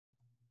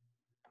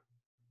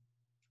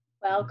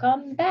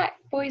Welcome back,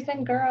 boys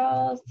and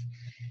girls.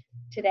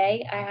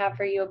 Today I have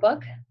for you a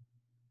book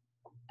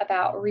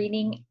about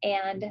reading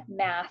and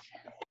math.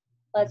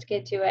 Let's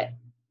get to it.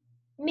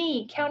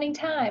 Me, Counting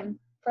Time,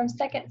 from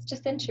Seconds to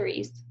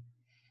Centuries.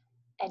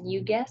 And you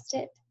guessed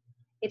it,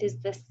 it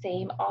is the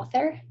same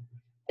author,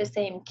 the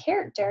same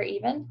character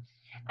even,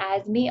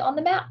 as Me on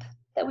the Map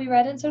that we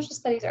read in social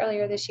studies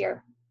earlier this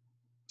year.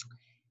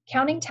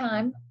 Counting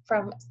Time,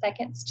 from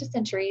Seconds to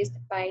Centuries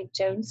by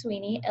Joan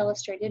Sweeney,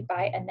 illustrated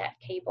by Annette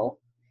Cable.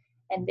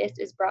 And this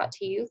is brought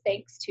to you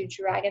thanks to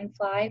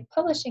Dragonfly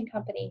Publishing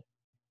Company.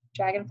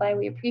 Dragonfly,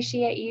 we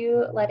appreciate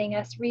you letting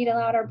us read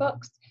aloud our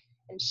books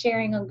and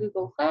sharing on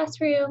Google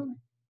Classroom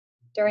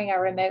during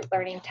our remote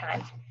learning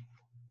time.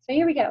 So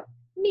here we go.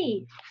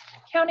 Me,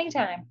 Counting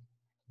Time.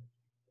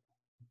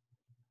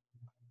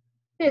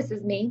 This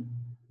is me.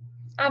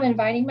 I'm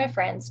inviting my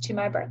friends to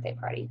my birthday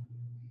party.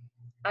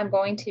 I'm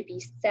going to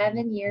be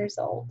 7 years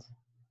old.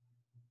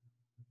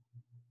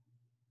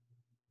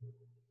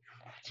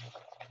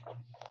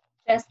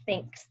 Just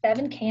think,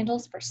 7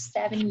 candles for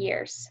 7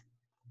 years.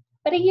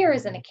 But a year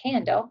isn't a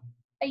candle.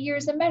 A year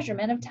is a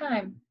measurement of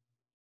time.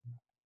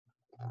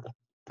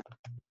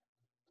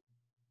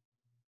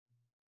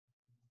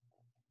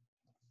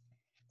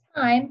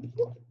 Time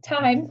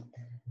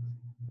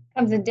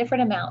comes in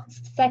different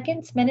amounts: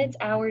 seconds, minutes,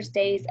 hours,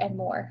 days, and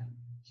more.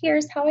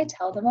 Here's how I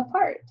tell them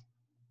apart.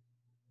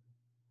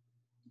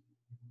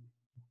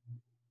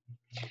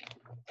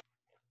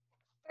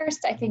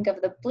 First, I think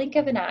of the blink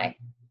of an eye.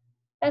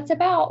 That's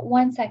about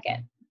 1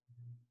 second.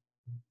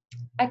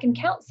 I can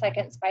count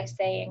seconds by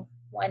saying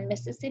 1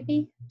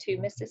 Mississippi, 2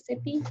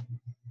 Mississippi,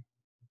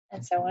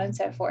 and so on and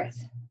so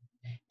forth.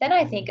 Then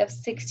I think of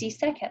 60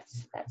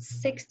 seconds.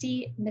 That's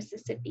 60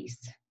 Mississippis.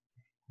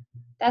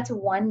 That's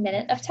 1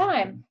 minute of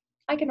time.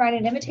 I can write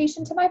an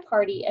invitation to my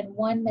party in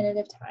 1 minute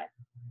of time.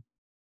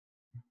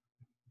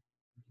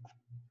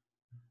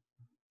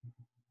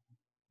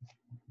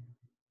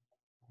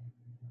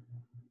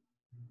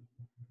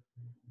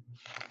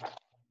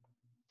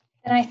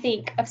 Then I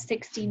think of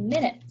 60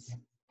 minutes.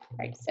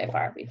 Right, so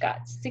far we've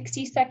got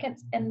 60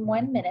 seconds and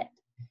 1 minute.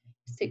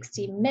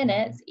 60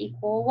 minutes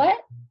equal what?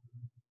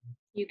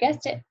 You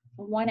guessed it,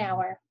 1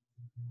 hour.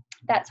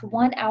 That's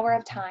 1 hour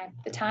of time,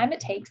 the time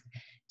it takes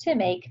to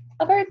make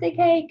a birthday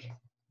cake.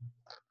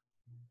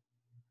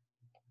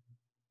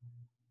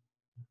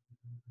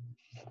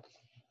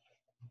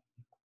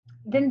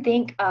 Then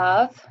think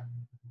of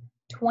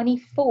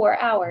 24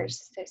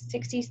 hours. So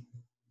 60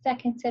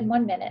 seconds and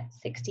 1 minute,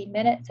 60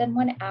 minutes and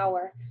 1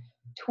 hour.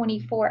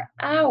 24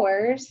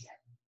 hours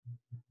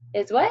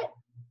is what?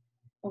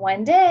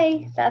 1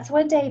 day. That's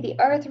 1 day. The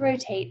earth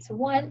rotates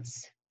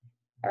once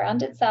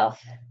around itself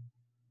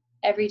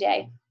every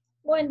day.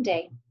 1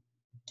 day,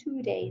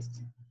 2 days,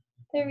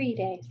 3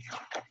 days.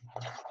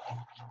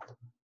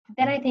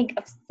 Then I think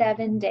of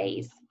 7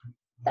 days.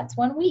 That's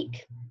 1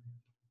 week.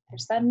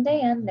 There's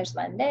Sunday and there's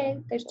Monday,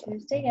 there's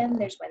Tuesday and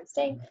there's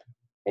Wednesday,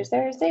 there's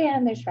Thursday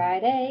and there's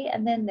Friday,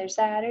 and then there's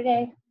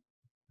Saturday.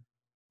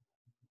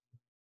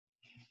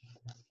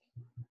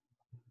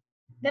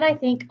 Then I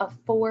think of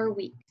 4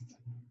 weeks.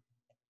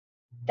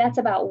 That's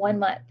about 1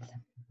 month.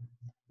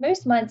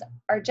 Most months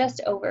are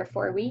just over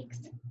 4 weeks.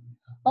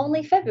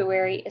 Only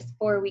February is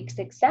 4 weeks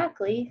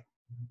exactly,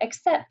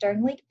 except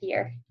during leap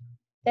year.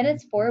 Then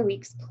it's 4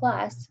 weeks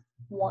plus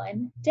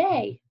 1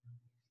 day.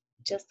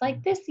 Just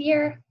like this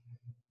year,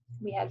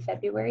 we had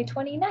February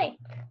 29th.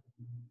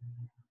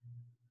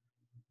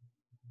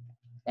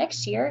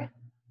 Next year,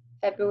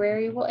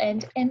 February will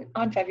end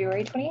on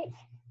February 28th.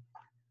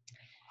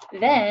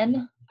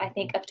 Then I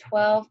think of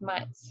 12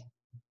 months.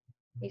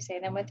 You say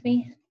them with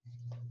me?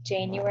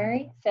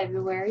 January,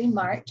 February,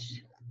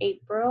 March,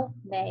 April,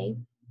 May,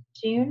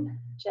 June,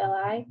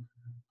 July,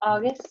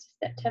 August,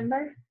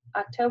 September,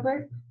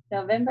 October,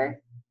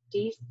 November,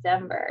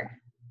 December.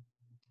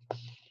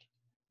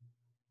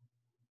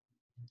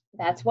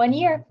 That's 1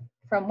 year,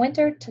 from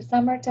winter to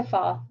summer to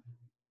fall.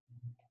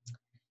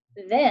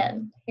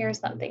 Then, here's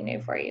something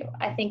new for you.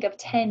 I think of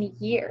 10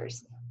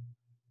 years.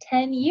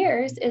 10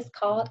 years is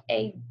called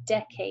a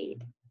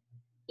decade,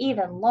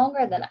 even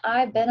longer than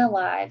I've been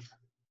alive.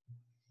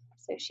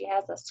 So she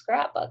has a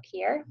scrapbook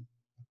here,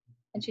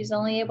 and she's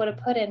only able to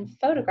put in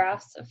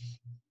photographs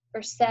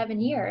for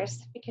 7 years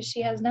because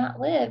she has not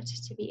lived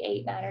to be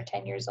 8, 9, or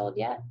 10 years old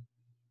yet.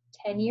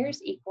 10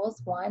 years equals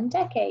 1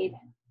 decade.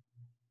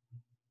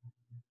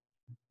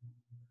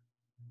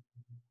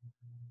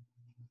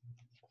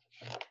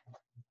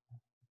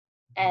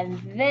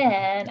 And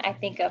then I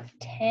think of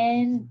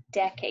 10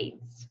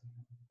 decades,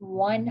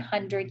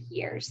 100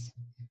 years.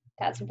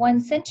 That's 1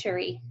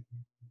 century.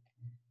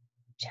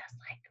 Just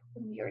like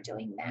when we were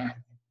doing math,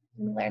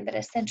 we learned that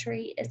a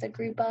century is a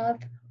group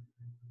of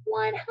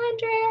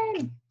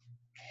 100.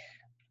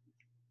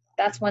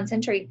 That's 1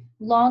 century,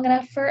 long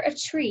enough for a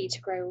tree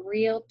to grow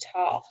real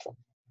tall.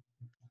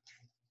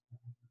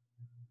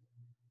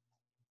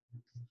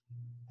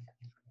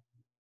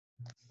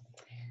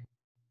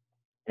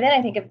 Then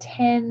I think of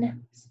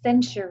 10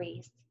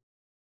 centuries.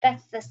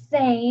 That's the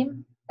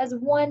same as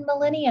 1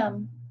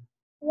 millennium.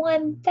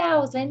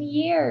 1,000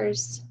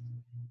 years.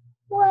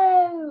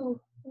 Whoa,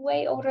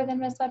 way older than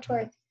Miss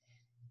Letchworth.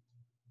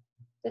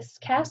 This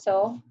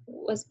castle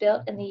was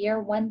built in the year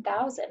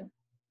 1000.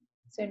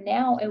 So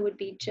now it would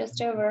be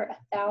just over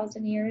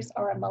 1,000 years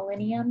or a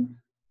millennium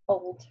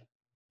old.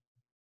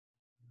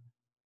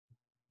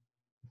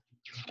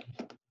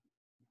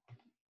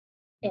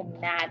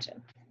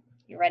 Imagine.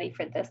 You ready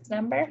for this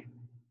number?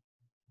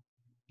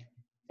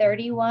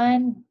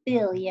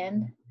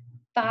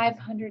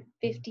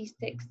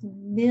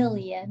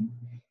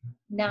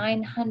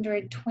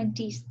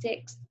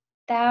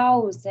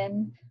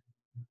 31,556,926,000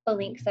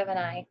 blinks of an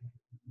eye.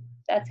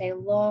 That's a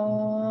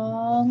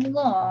long,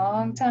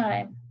 long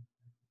time.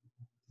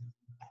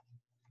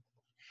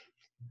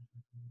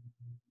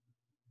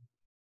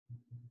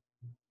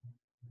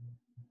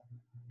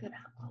 Good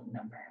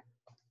number.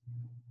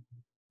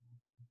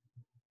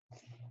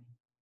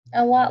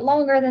 A lot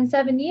longer than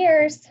 7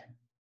 years.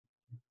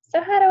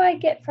 So how do I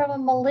get from a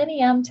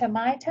millennium to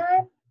my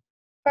time?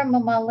 From a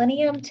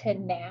millennium to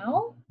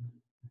now?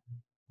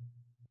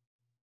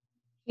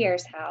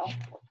 Here's how.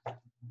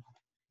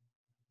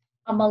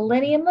 A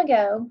millennium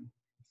ago,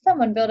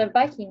 someone built a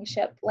Viking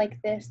ship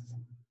like this.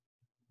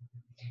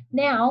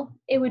 Now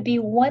it would be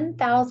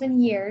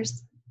 1,000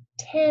 years,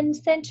 10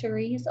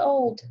 centuries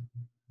old.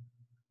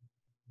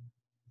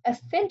 A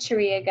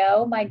century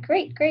ago, my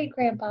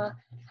great-great-grandpa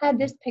had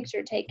this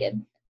picture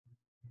taken.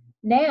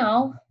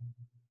 Now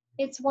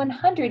it's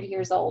 100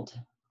 years old.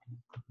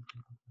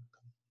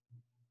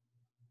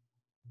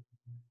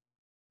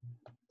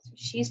 So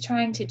she's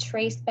trying to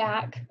trace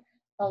back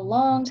a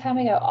long time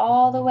ago,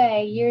 all the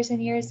way, years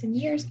and years and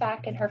years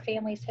back in her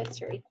family's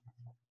history.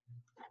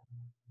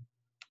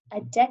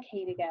 A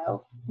decade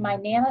ago, my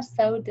Nana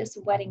sewed this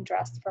wedding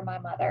dress for my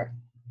mother.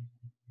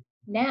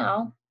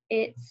 Now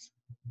it's,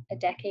 a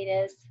decade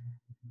is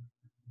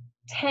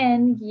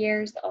 10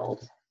 years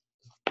old.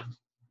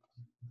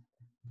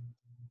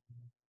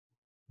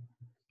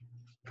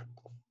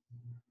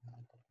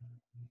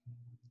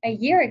 A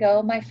year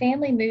ago, my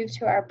family moved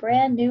to our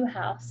brand new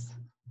house.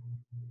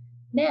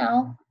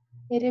 Now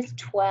it is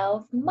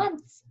 12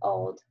 months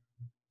old,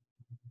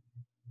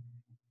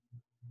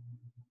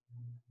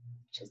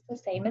 which is the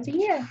same as a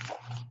year.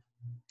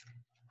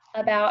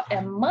 About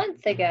a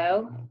month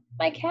ago,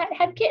 my cat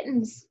had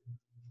kittens.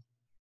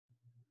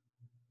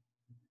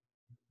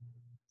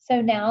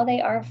 So now they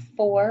are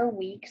 4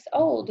 weeks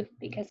old,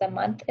 because a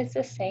month is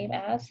the same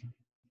as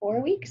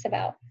 4 weeks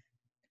about.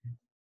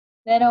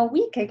 Then a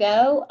week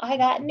ago, I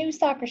got new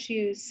soccer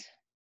shoes.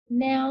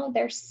 Now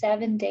they're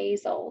 7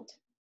 days old.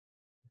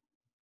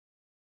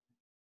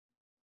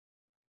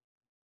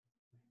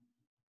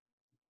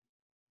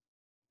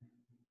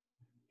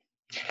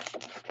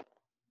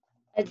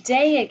 A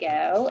day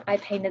ago, I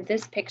painted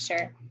this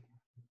picture.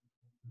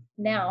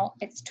 Now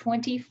it's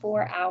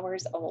 24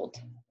 hours old,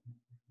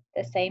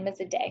 the same as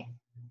a day.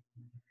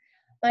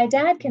 My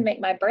dad can make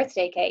my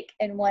birthday cake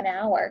in 1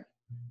 hour.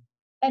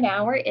 An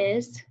hour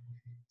is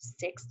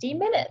 60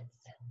 minutes.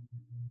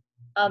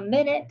 A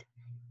minute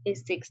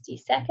is 60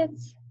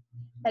 seconds,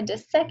 and a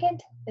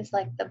second is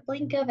like the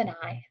blink of an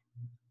eye,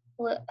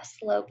 a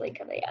slow blink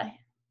of the eye.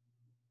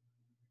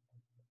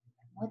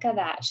 Look at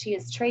that. She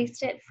has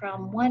traced it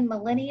from 1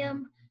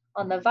 millennium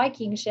on the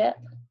Viking ship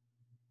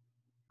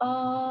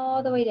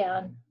all the way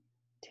down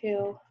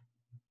to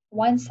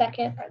 1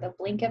 second or the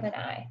blink of an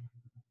eye.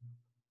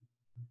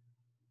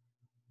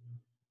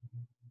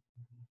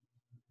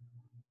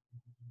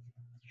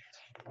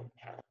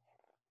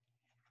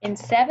 In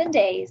 7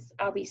 days,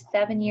 I'll be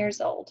 7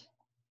 years old.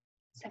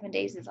 7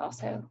 days is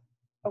also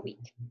a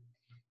week.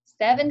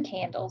 7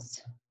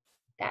 candles,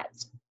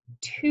 that's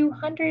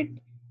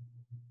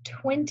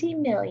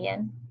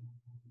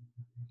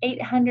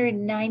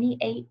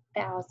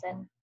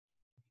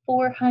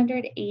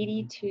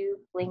 220,898,482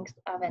 blinks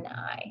of an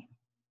eye.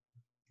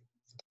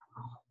 A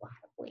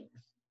lot of blinks,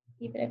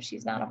 even if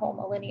she's not a whole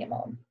millennium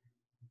old.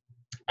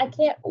 I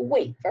can't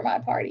wait for my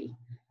party.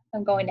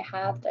 I'm going to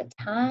have the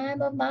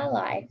time of my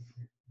life.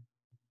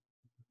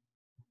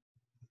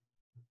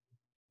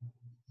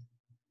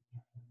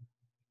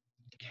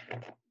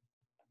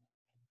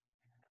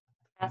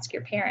 Ask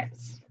your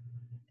parents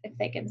if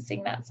they can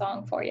sing that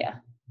song for you,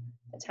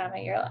 the time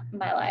of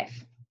my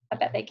life. I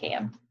bet they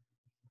can.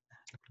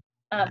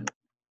 All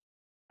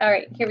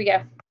right, here we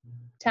go.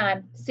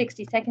 Time,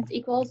 60 seconds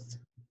equals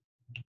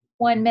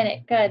 1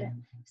 minute, good.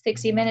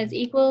 60 minutes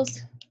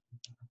equals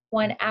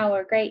 1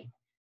 hour, great.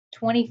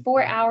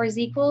 24 hours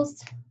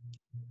equals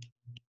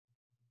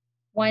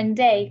 1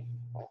 day.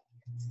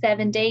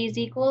 7 days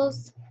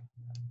equals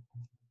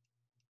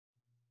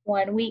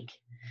 1 week.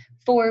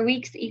 4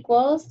 weeks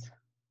equals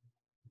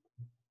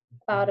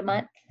about a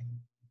month.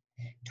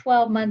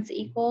 12 months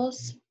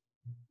equals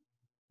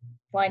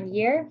 1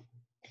 year.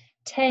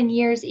 10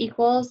 years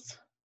equals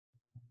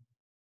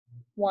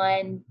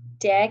 1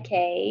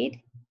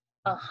 decade.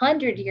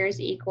 100 years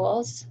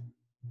equals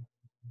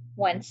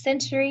 1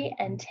 century,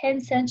 and 10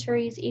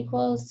 centuries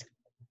equals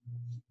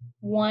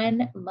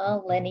 1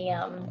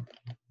 millennium.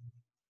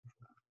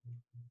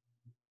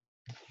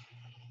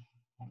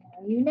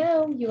 you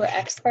know you are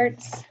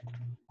experts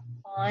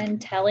on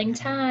telling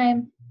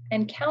time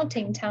and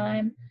counting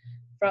time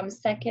from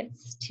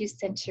seconds to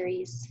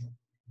centuries.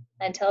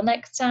 Until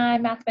next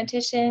time,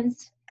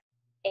 mathematicians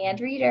and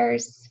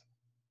readers.